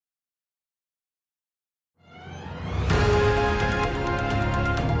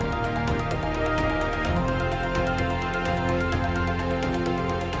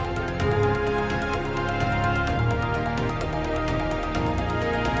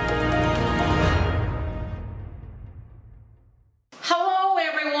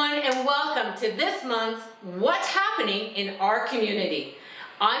to this month's What's Happening in Our Community.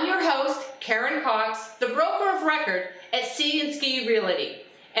 I'm your host, Karen Cox, the broker of record at Sea & Ski Realty.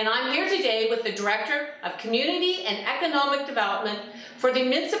 And I'm here today with the Director of Community and Economic Development for the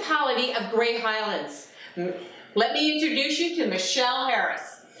Municipality of Grey Highlands. Let me introduce you to Michelle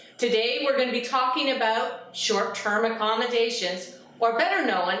Harris. Today we're going to be talking about short-term accommodations, or better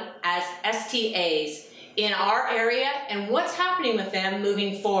known as STAs, in our area and what's happening with them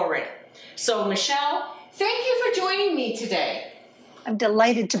moving forward. So Michelle, thank you for joining me today. I'm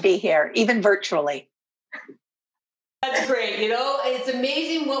delighted to be here, even virtually. That's great. You know, it's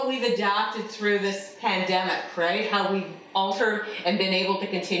amazing what we've adapted through this pandemic, right? How we've altered and been able to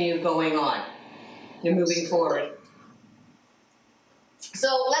continue going on and moving forward.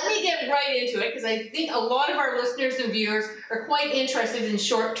 So let me get right into it, because I think a lot of our listeners and viewers are quite interested in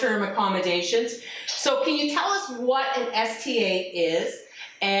short-term accommodations. So can you tell us what an STA is?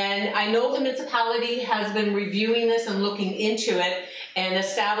 And I know the municipality has been reviewing this and looking into it and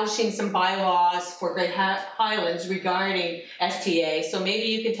establishing some bylaws for Grey Highlands regarding STA. So maybe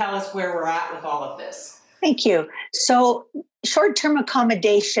you can tell us where we're at with all of this. Thank you. So short-term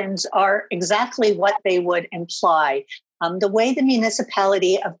accommodations are exactly what they would imply. The way the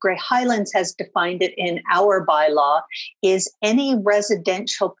municipality of Grey Highlands has defined it in our bylaw is any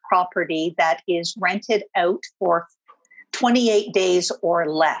residential property that is rented out for 28 days or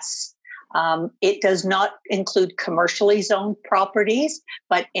less. It does not include commercially zoned properties,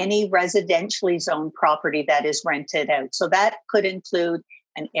 but any residentially zoned property that is rented out. So that could include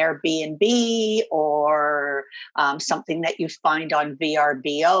an Airbnb or something that you find on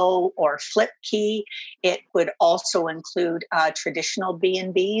VRBO or Flipkey. It would also include traditional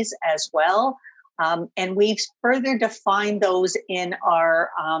B&Bs as well. And we've further defined those in our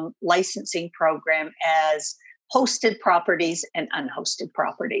licensing program as hosted properties and unhosted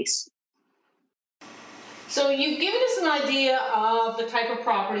properties. So you've given us an idea of the type of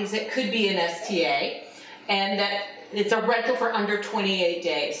properties that could be an STA, and that it's a rental for under 28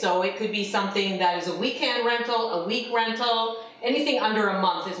 days. So it could be something that is a weekend rental, a week rental, anything under a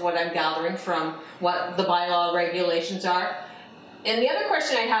month is what I'm gathering from what the bylaw regulations are. And the other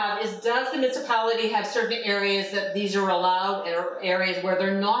question I have is, does the municipality have certain areas that these are allowed and areas where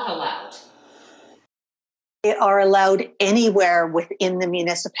they're not allowed? They are allowed anywhere within the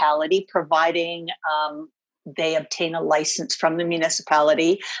municipality, providing they obtain a license from the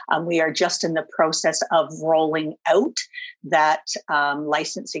municipality. We are just in the process of rolling out that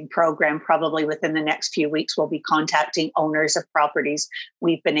licensing program. Probably within the next few weeks, we'll be contacting owners of properties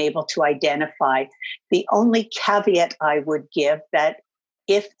we've been able to identify. The only caveat I would give that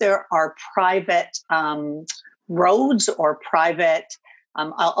if there are private roads or private,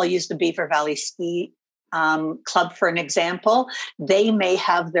 I'll use the Beaver Valley Ski Club for an example, they may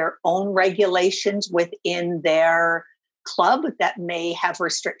have their own regulations within their club that may have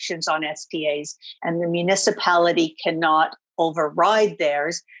restrictions on STAs, and the municipality cannot override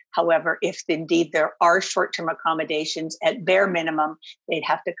theirs. However, if indeed there are short-term accommodations, at bare minimum, they'd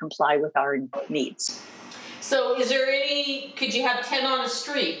have to comply with our needs. So is there any, could you have 10 on a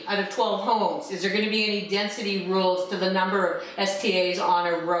street out of 12 homes? Is there going to be any density rules to the number of STAs on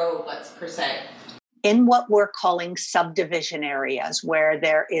a road, per se? In what we're calling subdivision areas, where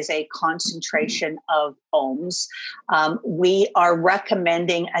there is a concentration of homes, we are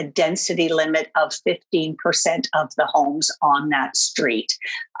recommending a density limit of 15% of the homes on that street.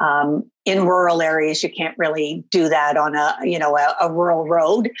 In rural areas, you can't really do that on a rural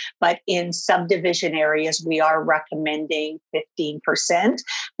road, but in subdivision areas, we are recommending 15%.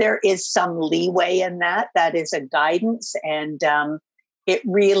 There is some leeway in that. That is a guidance, and it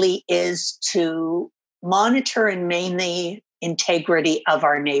really is to monitor and maintain the integrity of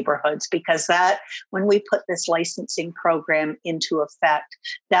our neighborhoods, because that, when we put this licensing program into effect,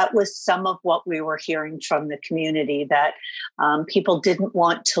 that was some of what we were hearing from the community, that people didn't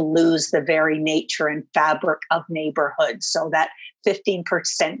want to lose the very nature and fabric of neighborhoods. So that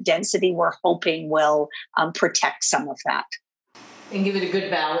 15% density, we're hoping will protect some of that. And give it a good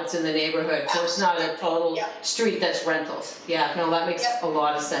balance in the neighborhood, so it's not a total street that's rentals. Yeah, no, that makes a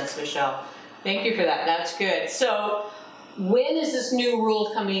lot of sense, Michelle. Thank you for that. That's good. So when is this new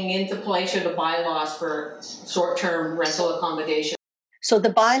rule coming into place, or the bylaws for short-term rental accommodation? So the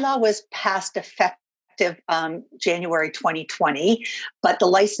bylaw was passed effective January 2020, but the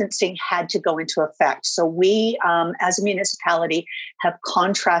licensing had to go into effect. So we, as a municipality, have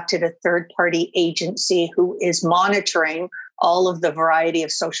contracted a third-party agency who is monitoring all of the variety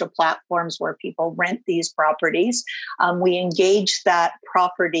of social platforms where people rent these properties. We engaged that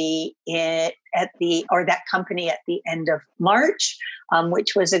property that company at the end of March,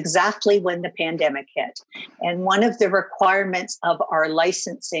 which was exactly when the pandemic hit. And one of the requirements of our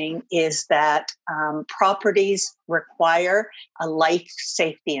licensing is that properties require a life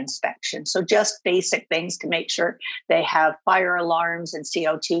safety inspection. So just basic things to make sure they have fire alarms and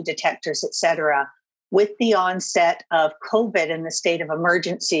CO2 detectors, et cetera. With the onset of COVID and the state of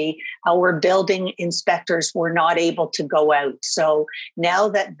emergency, our building inspectors were not able to go out. So now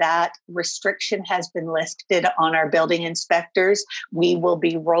that that restriction has been lifted on our building inspectors, we will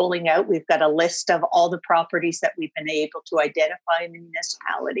be rolling out. We've got a list of all the properties that we've been able to identify in the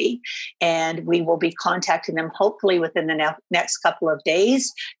municipality, and we will be contacting them hopefully within the next couple of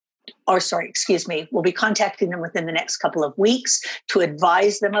days. We'll be contacting them within the next couple of weeks to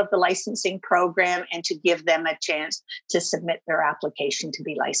advise them of the licensing program and to give them a chance to submit their application to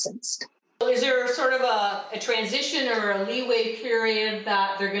be licensed. Is there sort of a transition or a leeway period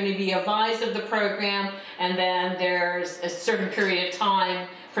that they're going to be advised of the program, and then there's a certain period of time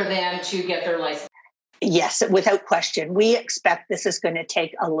for them to get their license? Yes, without question. We expect this is going to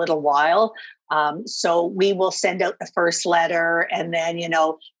take a little while. So we will send out the first letter, and then,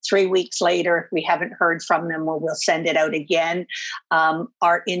 3 weeks later, if we haven't heard from them, we'll send it out again.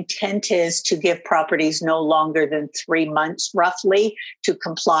 Our intent is to give properties no longer than 3 months, roughly, to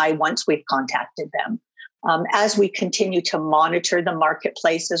comply once we've contacted them. As we continue to monitor the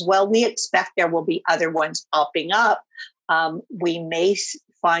marketplace as well, we expect there will be other ones popping up. We may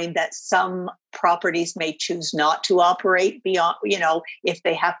find that some properties may choose not to operate beyond, if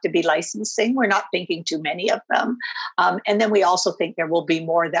they have to be licensing. We're not thinking too many of them. And then we also think there will be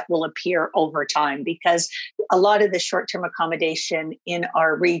more that will appear over time, because a lot of the short-term accommodation in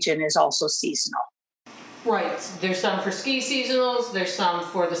our region is also seasonal. Right. There's some for ski seasonals. There's some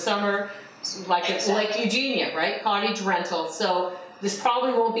for the summer, like Lake Eugenia, right? Cottage rental. So this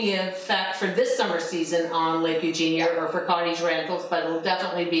probably won't be in effect for this summer season on Lake Eugenia or for cottage rentals, but it'll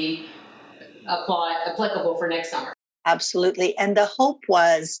definitely be applicable for next summer. Absolutely. And the hope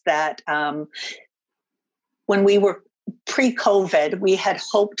was that when we were pre-COVID, we had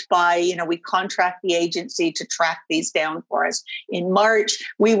hoped we contract the agency to track these down for us. In March,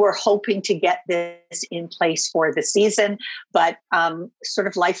 we were hoping to get this in place for the season, but sort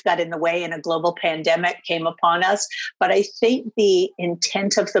of life got in the way and a global pandemic came upon us. But I think the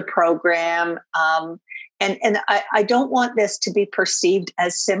intent of the program, and I don't want this to be perceived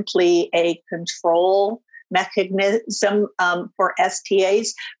as simply a control mechanism for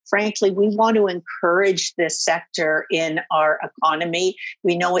STAs. Frankly, we want to encourage this sector in our economy.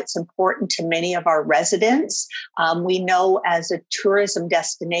 We know it's important to many of our residents. We know as a tourism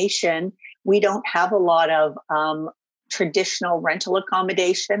destination, we don't have a lot of traditional rental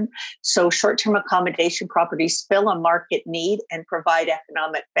accommodation. So short-term accommodation properties fill a market need and provide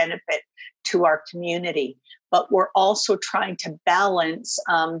economic benefit to our community. But we're also trying to balance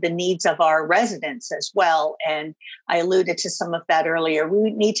the needs of our residents as well. And I alluded to some of that earlier.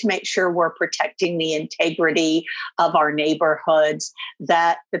 We need to make sure we're protecting the integrity of our neighborhoods,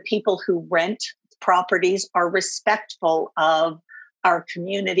 that the people who rent properties are respectful of our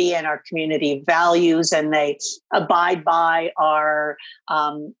community and our community values, and they abide by our,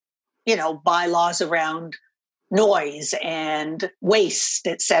 bylaws around noise and waste,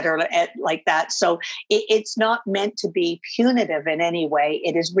 et cetera, like that. So it's not meant to be punitive in any way.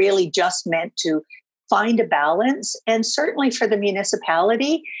 It is really just meant to find a balance. And certainly for the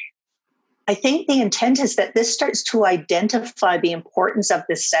municipality, I think the intent is that this starts to identify the importance of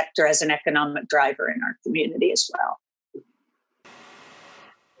this sector as an economic driver in our community as well.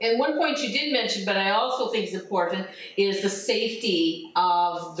 And one point you did mention, but I also think is important, is the safety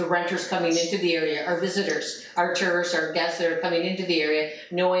of the renters coming into the area, our visitors, our tourists, our guests that are coming into the area,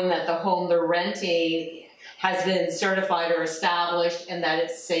 knowing that the home they're renting has been certified or established and that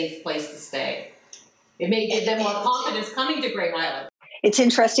it's a safe place to stay. It may give them more confidence coming to Grey Highland. It's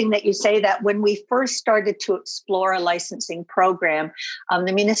interesting that you say that. When we first started to explore a licensing program,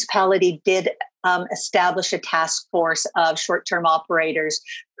 the municipality did establish a task force of short-term operators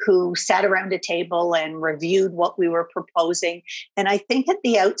who sat around a table and reviewed what we were proposing. And I think at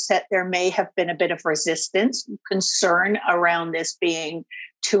the outset, there may have been a bit of resistance, concern around this being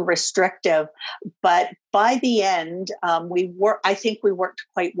too restrictive. But by the end, I think we worked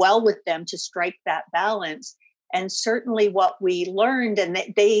quite well with them to strike that balance. And certainly what we learned, and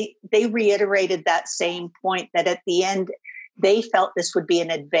they reiterated that same point, that at the end, they felt this would be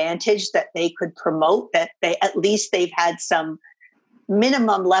an advantage that they could promote, that they've had some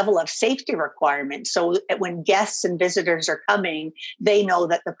minimum level of safety requirements. So when guests and visitors are coming, they know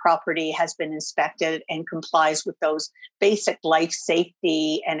that the property has been inspected and complies with those basic life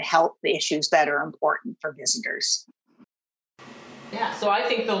safety and health issues that are important for visitors. Yeah, so I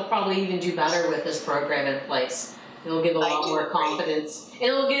think they'll probably even do better with this program in place. It'll give a lot more confidence, and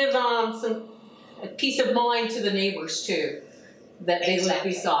it'll give some peace of mind to the neighbors too, that they live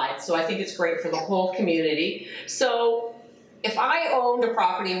beside. So I think it's great for the whole community. So if I owned a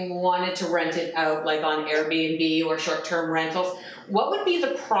property and wanted to rent it out, like on Airbnb or short-term rentals, what would be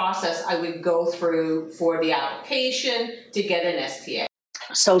the process I would go through for the application to get an STA?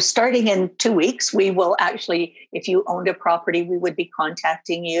 So starting in 2 weeks, we will actually, if you owned a property, we would be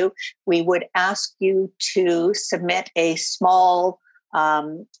contacting you. We would ask you to submit a small,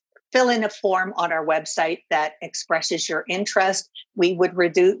 fill in a form on our website that expresses your interest. We would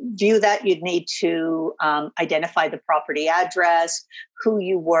review that. You'd need to identify the property address, who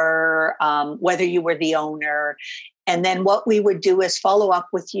you were, whether you were the owner. And then what we would do is follow up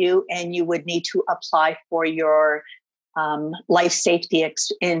with you, and you would need to apply for your life safety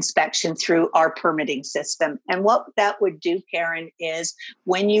inspection through our permitting system. And what that would do, Karen, is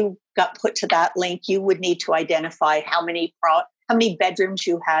when you got put to that link, you would need to identify how many bedrooms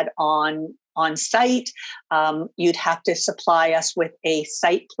you had on site. You'd have to supply us with a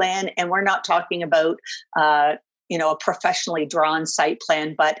site plan, and we're not talking about a professionally drawn site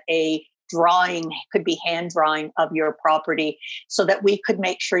plan, but a drawing, could be hand drawing of your property, so that we could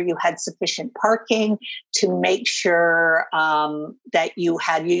make sure you had sufficient parking, to make sure that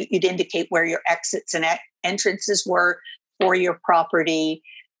you'd indicate where your exits and entrances were for your property,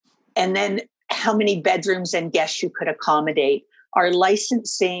 and then how many bedrooms and guests you could accommodate. Our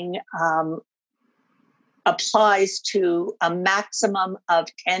licensing applies to a maximum of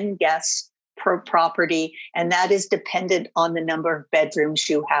 10 guests per property, and that is dependent on the number of bedrooms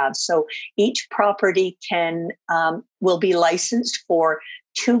you have. So each property will be licensed for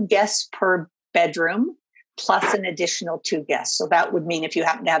 2 guests per bedroom plus an additional 2 guests. So that would mean if you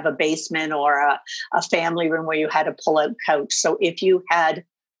happen to have a basement or a family room where you had a pull-out couch. So if you had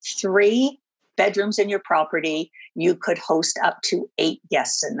 3 bedrooms in your property, you could host up to 8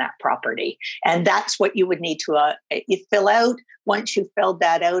 guests in that property. And that's what you would need to fill out. Once you filled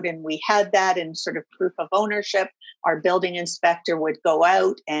that out and we had that in sort of proof of ownership, our building inspector would go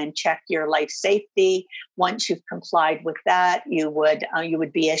out and check your life safety. Once you've complied with that, you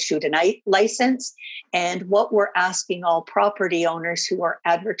would be issued a license. And what we're asking all property owners who are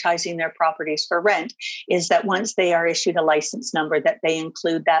advertising their properties for rent is that once they are issued a license number, that they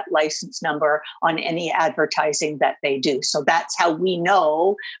include that license number on any advertising that they do. So that's how we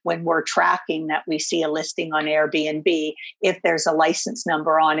know when we're tracking that we see a listing on Airbnb. If there's a license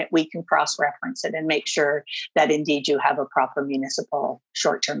number on it, we can cross-reference it and make sure that indeed you have a proper municipal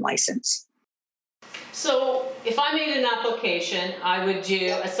short-term license. So if I made an application, I would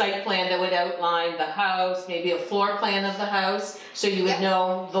do a site plan that would outline the house, maybe a floor plan of the house, so you would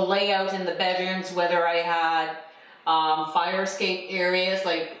know the layout in the bedrooms, whether I had fire escape areas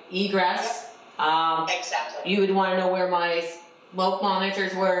like egress. Exactly. You would want to know where my smoke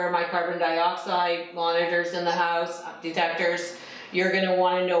monitors were, my carbon dioxide monitors in the house, detectors. You're going to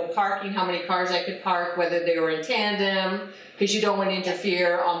want to know parking, how many cars I could park, whether they were in tandem, because you don't want to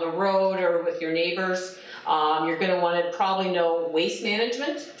interfere on the road or with your neighbors. You're going to want to probably know waste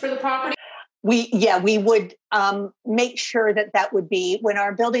management for the property. We would make sure that would be, when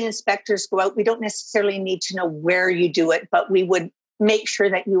our building inspectors go out, we don't necessarily need to know where you do it, but we would make sure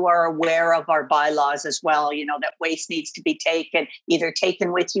that you are aware of our bylaws as well, that waste needs to be either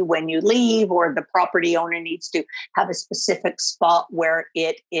taken with you when you leave, or the property owner needs to have a specific spot where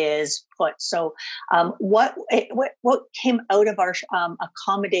it is put. So what came out of our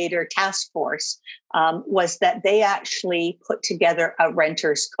accommodator task force was that they actually put together a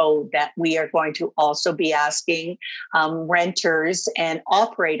renter's code that we are going to also be asking renters and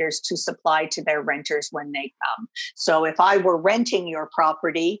operators to supply to their renters when they come. So if I were renting your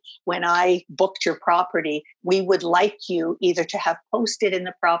property, when I booked your property, we would like you either to have posted in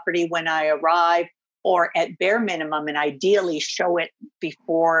the property when I arrive, or at bare minimum, and ideally show it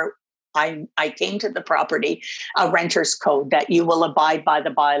before I came to the property, a renter's code, that you will abide by the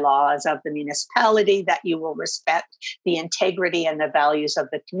bylaws of the municipality, that you will respect the integrity and the values of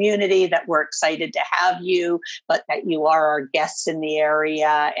the community, that we're excited to have you, but that you are our guests in the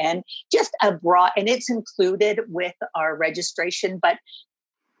area, and just and it's included with our registration. But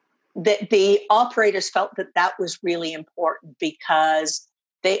the operators felt that was really important, because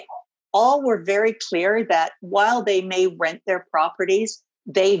they all were very clear that while they may rent their properties,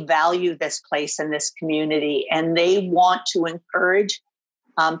 they value this place and this community, and they want to encourage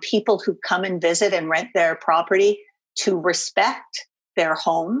people who come and visit and rent their property to respect their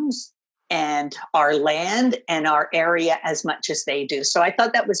homes and our land and our area as much as they do. So I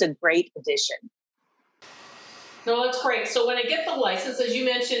thought that was a great addition. No, that's great. So when I get the license, as you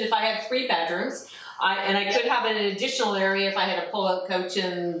mentioned, if I had 3 bedrooms, I could have an additional area if I had a pull-out couch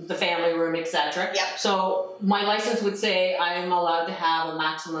in the family room, etc. Yep. So my license would say I'm allowed to have a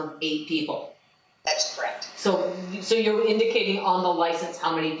maximum of 8 people. That's correct. So you're indicating on the license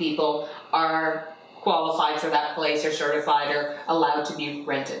how many people are qualified for that place or certified or allowed to be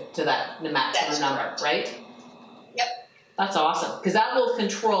rented to that the maximum number, right? Yep. That's awesome, because that will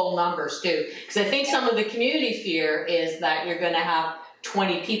control numbers too. Because I think some of the community fear is that you're going to have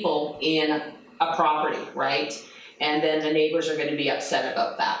 20 people in a property, right? And then the neighbors are going to be upset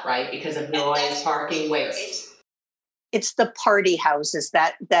about that, right? Because of noise, parking, waste. It's the party houses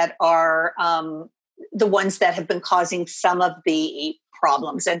that are the ones that have been causing some of the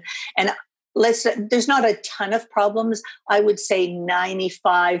problems. And there's not a ton of problems. I would say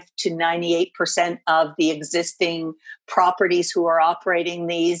 95 to 98% of the existing properties who are operating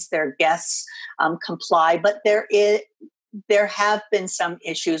these, their guests comply, but there have been some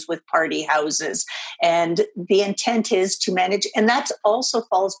issues with party houses, and the intent is to manage, and that also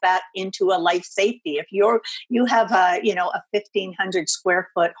falls back into a life safety. If you have a 1,500 square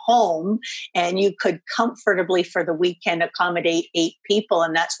foot home and you could comfortably for the weekend accommodate 8 people,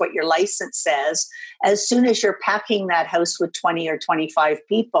 and that's what your license says, as soon as you're packing that house with 20 or 25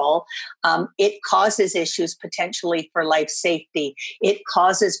 people, it causes issues potentially for life safety. It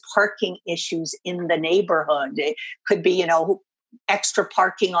causes parking issues in the neighborhood. It could be extra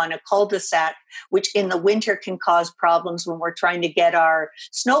parking on a cul-de-sac, which in the winter can cause problems when we're trying to get our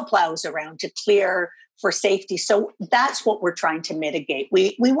snowplows around to clear for safety. So that's what we're trying to mitigate.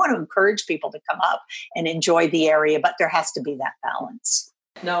 We want to encourage people to come up and enjoy the area, but there has to be that balance.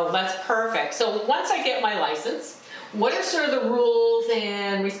 No, that's perfect. So once I get my license, what are sort of the rules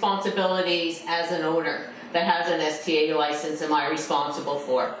and responsibilities as an owner that has an STA license am I responsible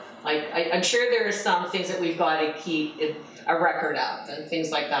for? Like, I'm sure there are some things that we've got to keep a record of and things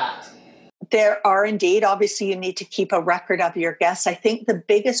like that. There are indeed. Obviously, you need to keep a record of your guests. I think the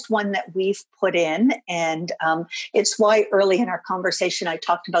biggest one that we've put in, and it's why early in our conversation I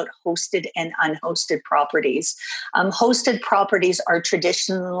talked about hosted and unhosted properties. Hosted properties are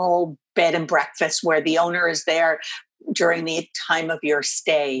traditional bed and breakfast where the owner is there during the time of your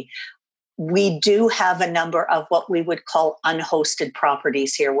stay. We do have a number of what we would call unhosted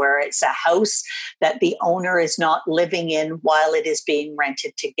properties here, where it's a house that the owner is not living in while it is being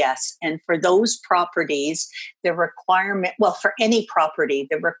rented to guests. And for those properties, the requirement, well, for any property,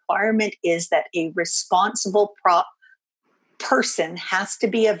 the requirement is that a responsible person has to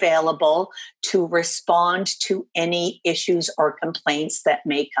be available to respond to any issues or complaints that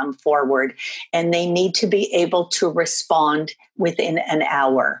may come forward. And they need to be able to respond within an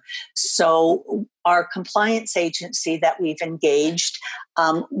hour. So our compliance agency that we've engaged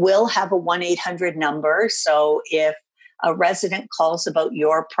will have a 1-800 number. So if a resident calls about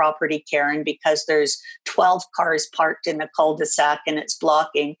your property, Karen, because there's 12 cars parked in the cul-de-sac and it's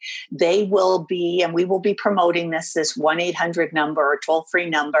blocking, they will be, and we will be promoting this 1-800 number or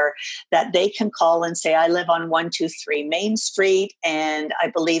toll-free number that they can call and say, I live on 123 Main Street, and I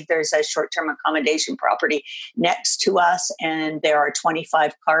believe there's a short-term accommodation property next to us, and there are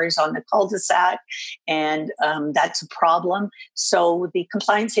 25 cars on the cul-de-sac, and that's a problem. So the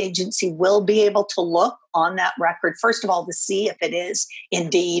compliance agency will be able to look on that record, first of all, to see if it is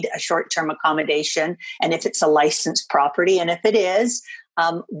indeed a short-term accommodation and if it's a licensed property. And if it is,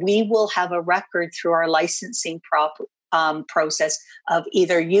 we will have a record through our licensing process of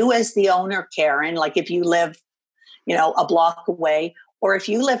either you as the owner, Karen, like if you live, a block away, or if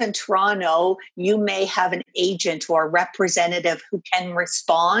you live in Toronto, you may have an agent or a representative who can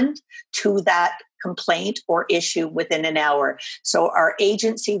respond to that complaint or issue within an hour. So our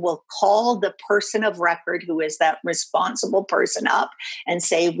agency will call the person of record, who is that responsible person, up and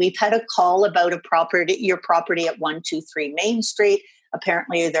say, we've had a call about your property at 123 Main Street.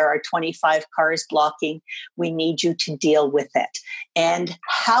 Apparently there are 25 cars blocking. We need you to deal with it. And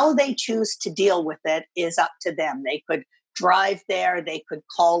how they choose to deal with it is up to them. They could drive there, they could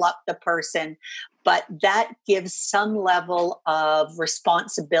call up the person, but that gives some level of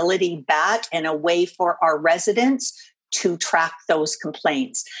responsibility back and a way for our residents to track those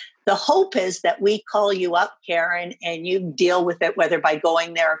complaints. The hope is that we call you up, Karen, and you deal with it, whether by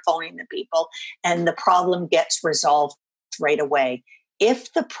going there or phoning the people, and the problem gets resolved right away.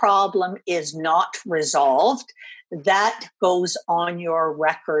 If the problem is not resolved, that goes on your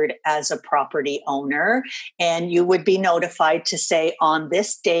record as a property owner, and you would be notified to say, on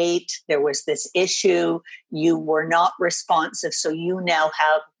this date, there was this issue, you were not responsive, so you now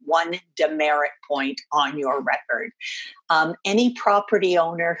have one demerit point on your record. Any property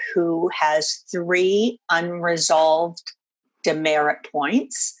owner who has 3 unresolved demerit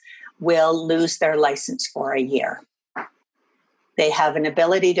points will lose their license for a year. They have an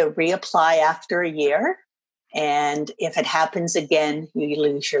ability to reapply after a year. And if it happens again, you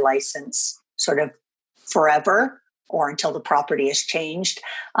lose your license sort of forever or until the property is changed.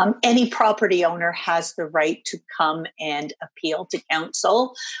 Any property owner has the right to come and appeal to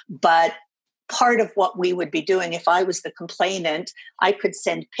council, but part of what we would be doing, if I was the complainant, I could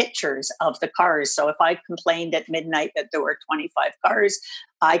send pictures of the cars. So if I complained at midnight that there were 25 cars,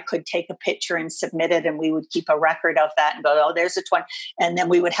 I could take a picture and submit it, and we would keep a record of that and go, oh, there's a 20. And then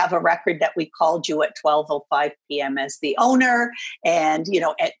we would have a record that we called you at 12:05 p.m. as the owner. And,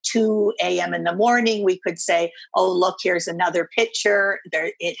 at 2 a.m. in the morning, we could say, oh, look, here's another picture.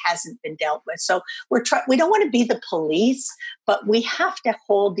 It hasn't been dealt with. So we don't want to be the police, but we have to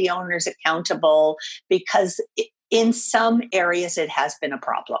hold the owners accountable because in some areas it has been a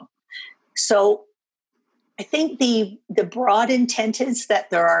problem. So I think the broad intent is that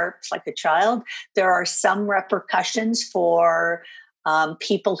there are, like a child, there are some repercussions for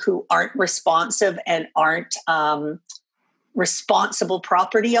people who aren't responsive and aren't responsible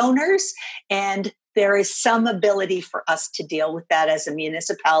property owners. And there is some ability for us to deal with that as a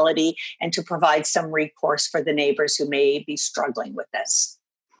municipality and to provide some recourse for the neighbors who may be struggling with this.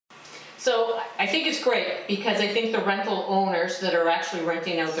 So I think it's great because I think the rental owners that are actually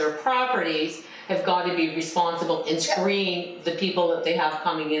renting out their properties have got to be responsible and screen the people that they have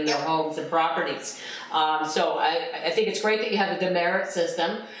coming in their homes and properties. So I think it's great that you have a demerit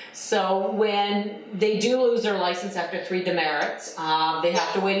system. So when they do lose their license after 3 demerits, they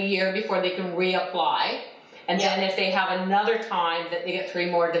have to wait a year before they can reapply. And then if they have another time that they get 3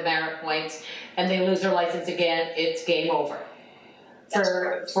 more demerit points and they lose their license again, it's game over.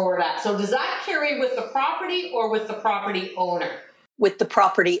 For that. So does that carry with the property or with the property owner? With the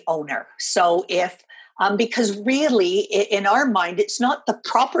property owner. So if, because really in our mind, it's not the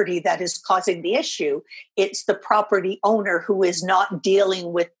property that is causing the issue. It's the property owner who is not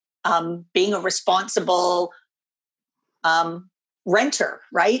dealing with being a responsible renter,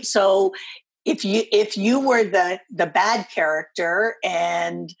 right? So if you were the bad character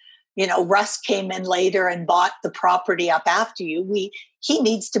and Russ came in later and bought the property up after you, he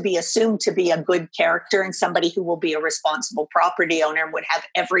needs to be assumed to be a good character and somebody who will be a responsible property owner and would have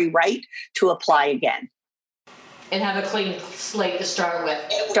every right to apply again. And have a clean slate to start with.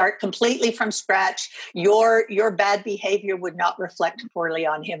 Start completely from scratch. Your bad behavior would not reflect poorly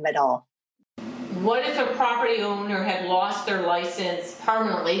on him at all. What if a property owner had lost their license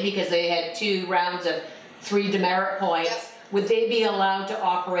permanently because they had 2 rounds of 3 demerit points? Would they be allowed to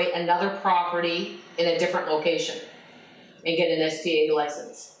operate another property in a different location and get an STA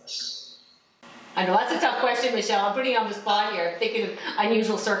license? I know that's a tough question, Michelle. I'm putting you on the spot here, thinking of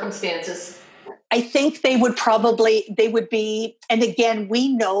unusual circumstances. I think they would be, and again,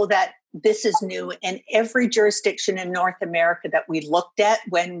 we know that this is new, and every jurisdiction in North America that we looked at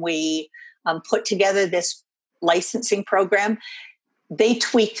when we put together this licensing program, they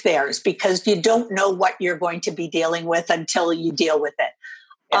tweak theirs because you don't know what you're going to be dealing with until you deal with it.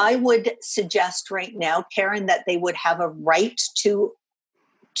 Yeah. I would suggest right now, Karen, that they would have a right to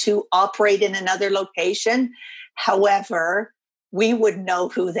operate in another location. However, we would know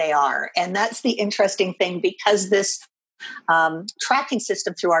who they are. And that's the interesting thing, because this tracking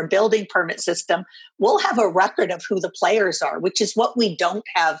system through our building permit system, we'll have a record of who the players are, which is what we don't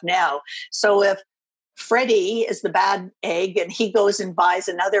have now. So if Freddie is the bad egg and he goes and buys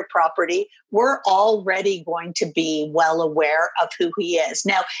another property, we're already going to be well aware of who he is.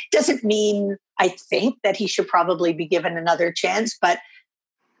 Now, it doesn't mean I think that he should probably be given another chance, but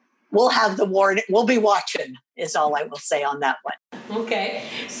we'll have the warning. We'll be watching is all I will say on that one. Okay.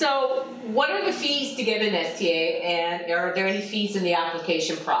 So what are the fees to get an STA, and are there any fees in the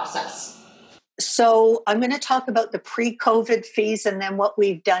application process? So I'm going to talk about the pre-COVID fees and then what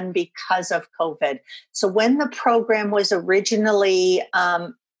we've done because of COVID. So when the program was originally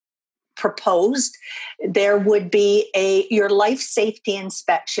proposed, there would be your life safety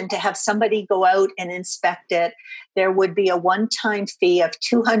inspection to have somebody go out and inspect it. There would be a one-time fee of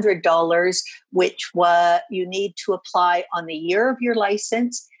 $200, which you need to apply on the year of your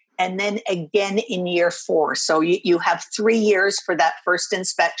license, and then again in year 4. So you have 3 years for that first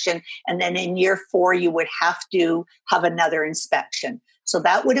inspection. And then in year 4, you would have to have another inspection. So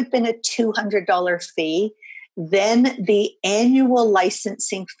that would have been a $200 fee. Then the annual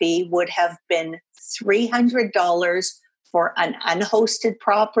licensing fee would have been $300 for an unhosted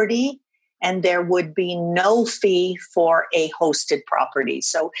property, and there would be no fee for a hosted property.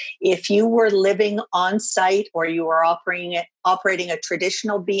 So if you were living on site or you were operating a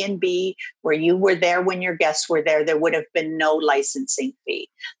traditional B&B where you were there when your guests were there, there would have been no licensing fee.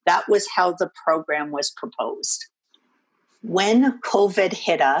 That was how the program was proposed. When COVID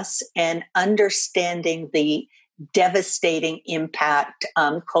hit us, and understanding the devastating impact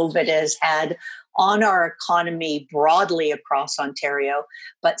COVID has had on our economy broadly across Ontario,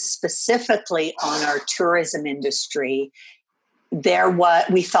 but specifically on our tourism industry,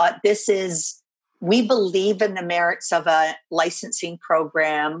 we thought we believe in the merits of a licensing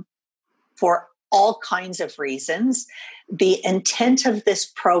program for all kinds of reasons. The intent of this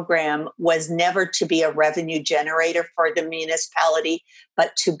program was never to be a revenue generator for the municipality,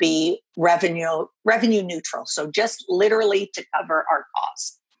 but to be revenue neutral. So just literally to cover our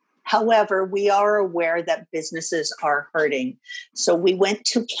costs. However, we are aware that businesses are hurting. So we went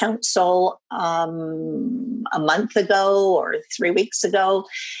to council a month ago or 3 weeks ago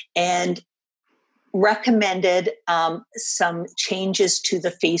and recommended some changes to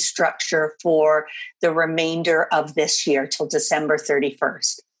the fee structure for the remainder of this year till December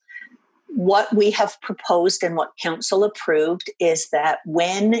 31st. What we have proposed and what council approved is that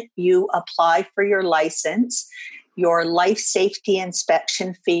when you apply for your license, your life safety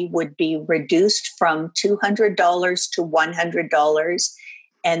inspection fee would be reduced from $200 to $100,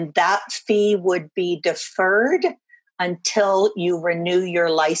 and that fee would be deferred until you renew your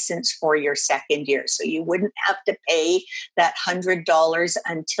license for your second year. So you wouldn't have to pay that $100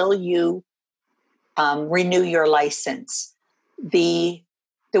 until you renew your license.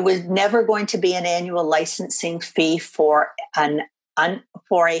 There was never going to be an annual licensing fee for a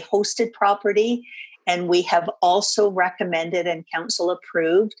hosted property. And we have also recommended and council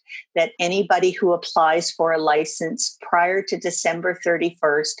approved that anybody who applies for a license prior to December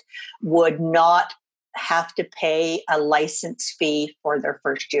 31st would not have to pay a license fee for their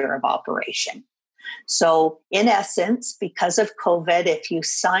first year of operation. So in essence, because of COVID, if you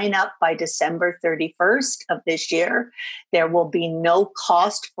sign up by December 31st of this year, there will be no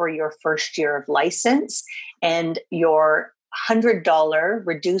cost for your first year of license, and your $100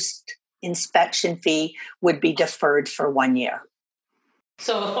 reduced inspection fee would be deferred for 1 year.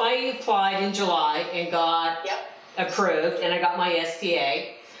 So if I applied in July and got approved and I got my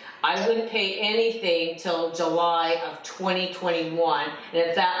STA, I wouldn't pay anything till July of 2021. And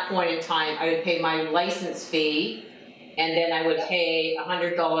at that point in time, I would pay my license fee, and then I would pay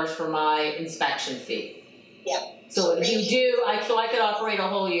 $100 for my inspection fee. Yeah. So if you do, I could operate a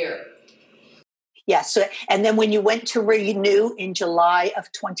whole year. Yeah. So, and then when you went to renew in July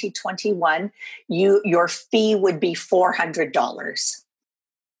of 2021, your fee would be $400.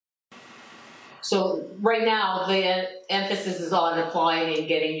 So right now, the emphasis is on applying and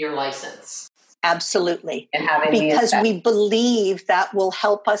getting your license. Absolutely. And having because we believe that will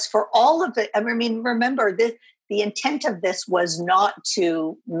help us for all of it. I mean, remember, the intent of this was not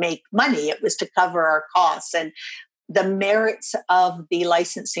to make money. It was to cover our costs. And the merits of the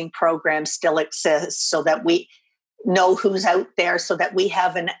licensing program still exist so that we know who's out there, so that we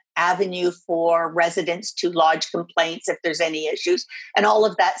have an avenue for residents to lodge complaints if there's any issues. And all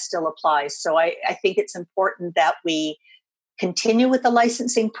of that still applies. So I think it's important that we continue with the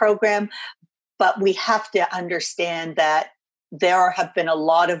licensing program, but we have to understand that there have been a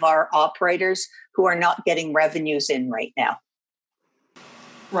lot of our operators who are not getting revenues in right now.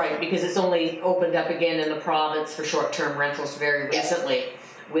 Right, because it's only opened up again in the province for short-term rentals very recently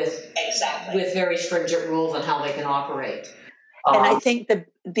with very stringent rules on how they can operate. And I think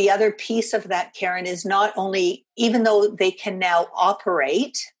the other piece of that, Karen, is not only, even though they can now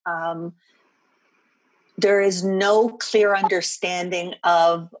operate, there is no clear understanding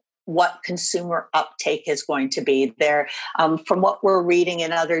of what consumer uptake is going to be there. From what we're reading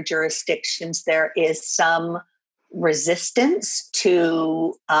in other jurisdictions, there is some resistance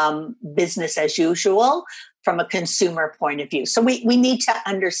to business as usual from a consumer point of view. So we need to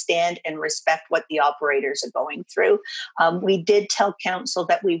understand and respect what the operators are going through. We did tell council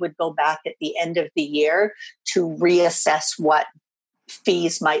that we would go back at the end of the year to reassess what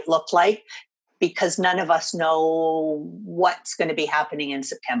fees might look like, because none of us know what's going to be happening in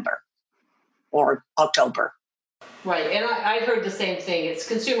September or October. Right, and I've heard the same thing. It's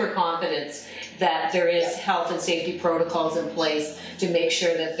consumer confidence that there is health and safety protocols in place to make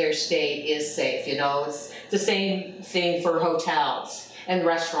sure that their stay is safe. You know, it's the same thing for hotels and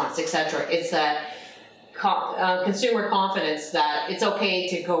restaurants, etc. It's that consumer confidence that it's okay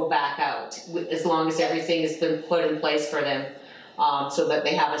to go back out as long as everything has been put in place for them, so that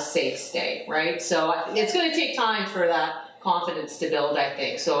they have a safe stay, right? So it's going to take time for that confidence to build, I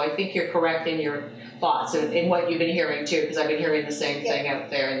think. So I think you're correct in your thoughts and in what you've been hearing too, because I've been hearing the same thing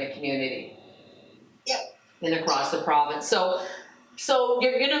out there in the community and across the province. So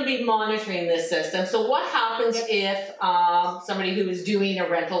you're going to be monitoring this system. So what happens if somebody who is doing a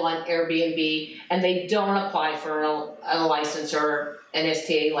rental on Airbnb and they don't apply for a license or an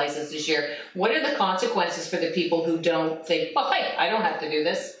STA license this year? What are the consequences for the people who don't think, well, hey, I don't have to do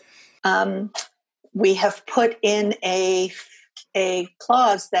this? We have put in a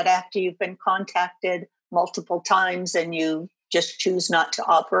clause that after you've been contacted multiple times and you just choose not to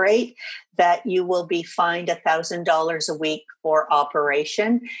operate, that you will be fined $1,000 a week for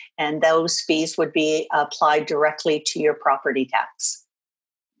operation, and those fees would be applied directly to your property tax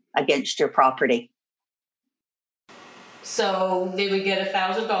against your property. So they would get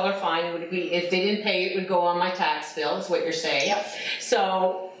 $1,000 fine. It would be, if they didn't pay, it would go on my tax bill, is what you're saying. Yep.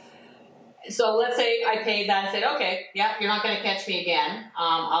 So let's say I paid that and said, okay, yeah, you're not going to catch me again.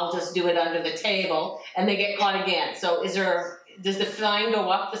 I'll just do it under the table, and they get caught again. So does the fine go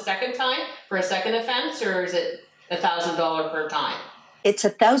up the second time for a second offense, or is it $1,000 per time? It's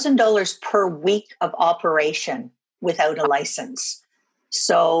 $1,000 per week of operation without a license.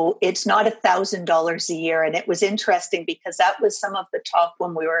 So it's not $1,000 a year. And it was interesting because that was some of the talk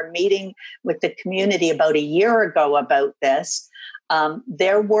when we were meeting with the community about a year ago about this.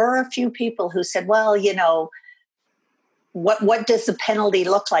 There were a few people who said, well, what does the penalty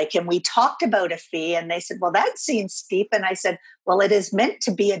look like? And we talked about a fee, and they said, well, that seems steep. And I said, well, it is meant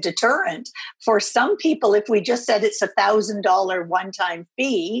to be a deterrent. For some people, if we just said it's $1,000 one-time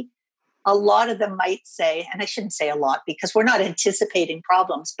fee, a lot of them might say, and I shouldn't say a lot because we're not anticipating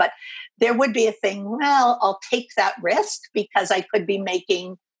problems, but there would be a thing, well, I'll take that risk because I could be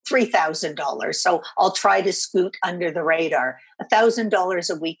making $3,000. So I'll try to scoot under the radar. $1,000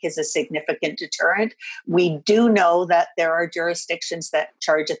 a week is a significant deterrent. We do know that there are jurisdictions that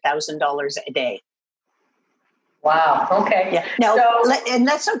charge $1,000 a day. Wow. Okay. Yeah. Now, and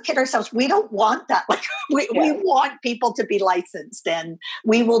let's not kid ourselves. We don't want that. Like we want people to be licensed, and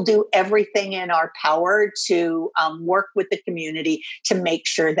we will do everything in our power to work with the community to make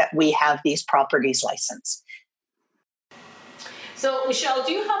sure that we have these properties licensed. So, Michelle,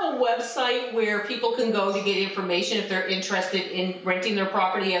 do you have a website where people can go to get information if they're interested in renting their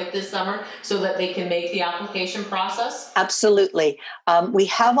property out this summer so that they can make the application process? Absolutely. We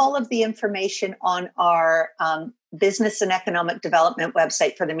have all of the information on our business and economic development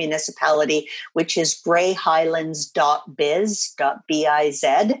website for the municipality, which is greyhighlands.biz.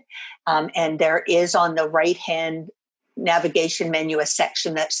 And there is on the right-hand navigation menu a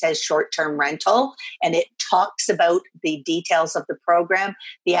section that says short-term rental, and it talks about the details of the program.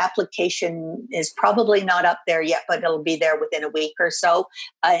 The application is probably not up there yet, but it'll be there within a week or so,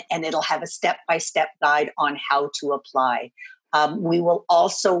 and it'll have a step-by-step guide on how to apply. We will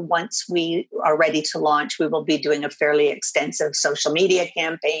also, once we are ready to launch, we will be doing a fairly extensive social media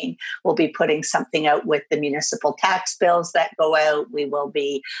campaign. We'll be putting something out with the municipal tax bills that go out. We will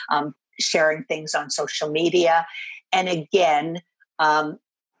be sharing things on social media. And again,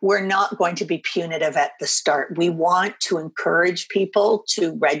 we're not going to be punitive at the start. We want to encourage people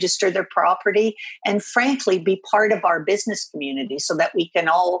to register their property and, frankly, be part of our business community so that we can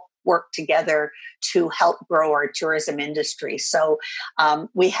all work together to help grow our tourism industry. So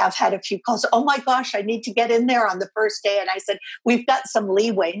we have had a few calls. Oh my gosh, I need to get in there on the first day. And I said, we've got some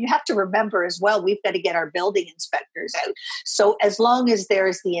leeway. And you have to remember as well, we've got to get our building inspectors out. So as long as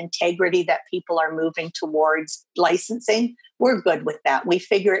there's the integrity that people are moving towards licensing, we're good with that. We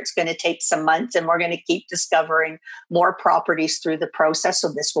figure it's going to take some months, and we're going to keep discovering more properties through the process.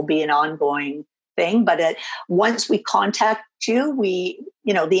 So this will be an ongoing thing. But once we contact you,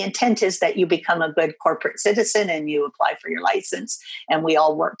 the intent is that you become a good corporate citizen and you apply for your license, and we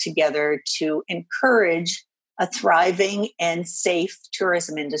all work together to encourage a thriving and safe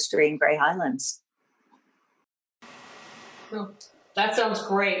tourism industry in Grey Highlands. Well, that sounds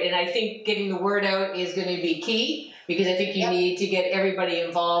great. And I think getting the word out is going to be key, because I think you need to get everybody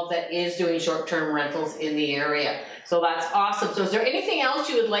involved that is doing short-term rentals in the area. So that's awesome. So is there anything else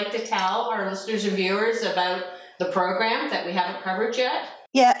you would like to tell our listeners and viewers about the program that we haven't covered yet?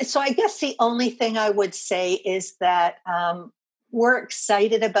 Yeah, so I guess the only thing I would say is that we're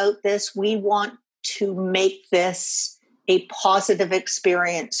excited about this. We want to make this a positive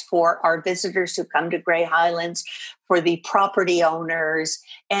experience for our visitors who come to Grey Highlands, for the property owners,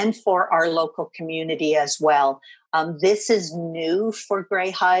 and for our local community as well. This is new for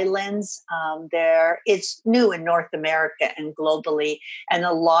Grey Highlands. It's new in North America and globally, and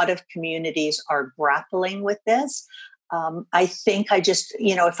a lot of communities are grappling with this. I think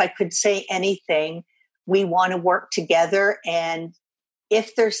if I could say anything, we want to work together, and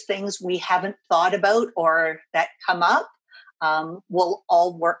if there's things we haven't thought about or that come up, we'll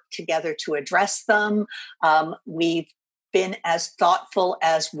all work together to address them. We've been as thoughtful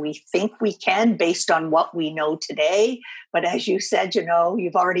as we think we can based on what we know today. But as you said,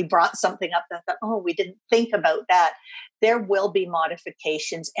 you've already brought something up that, we didn't think about that. There will be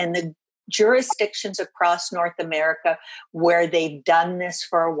modifications, and the jurisdictions across North America where they've done this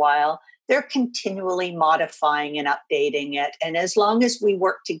for a while, they're continually modifying and updating it. And as long as we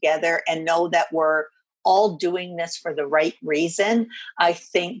work together and know that we're all doing this for the right reason, I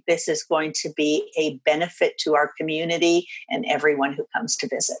think this is going to be a benefit to our community and everyone who comes to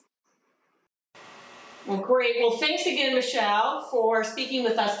visit. Well, great. Well, thanks again, Michelle, for speaking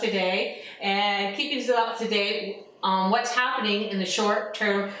with us today and keeping us up to date on what's happening in the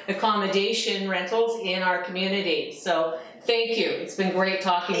short-term accommodation rentals in our community. So thank you. It's been great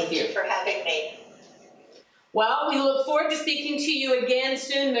talking with you. Thank you for having me. Well, we look forward to speaking to you again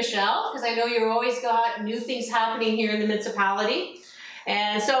soon, Michelle, because I know you've always got new things happening here in the municipality.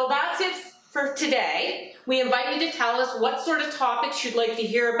 And so that's it for today. We invite you to tell us what sort of topics you'd like to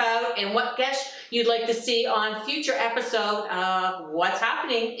hear about and what guests you'd like to see on future episode of What's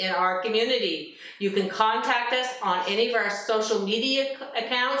Happening in Our Community. You can contact us on any of our social media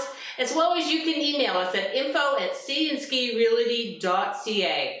accounts, as well as you can email us at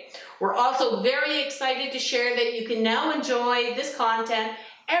info@seeandskirealty.ca. We're also very excited to share that you can now enjoy this content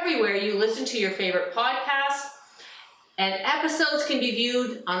everywhere you listen to your favorite podcasts, and episodes can be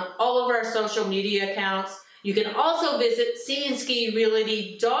viewed on all of our social media accounts. You can also visit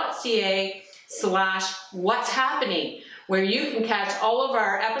seeandskirealty.ca/what's happening, where you can catch all of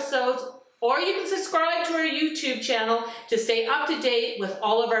our episodes, or you can subscribe to our YouTube channel to stay up to date with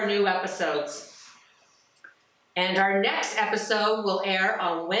all of our new episodes. And our next episode will air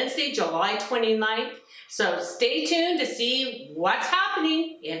on Wednesday, July 29th. So stay tuned to see what's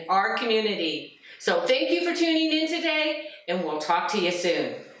happening in our community. So thank you for tuning in today, and we'll talk to you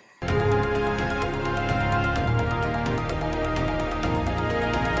soon.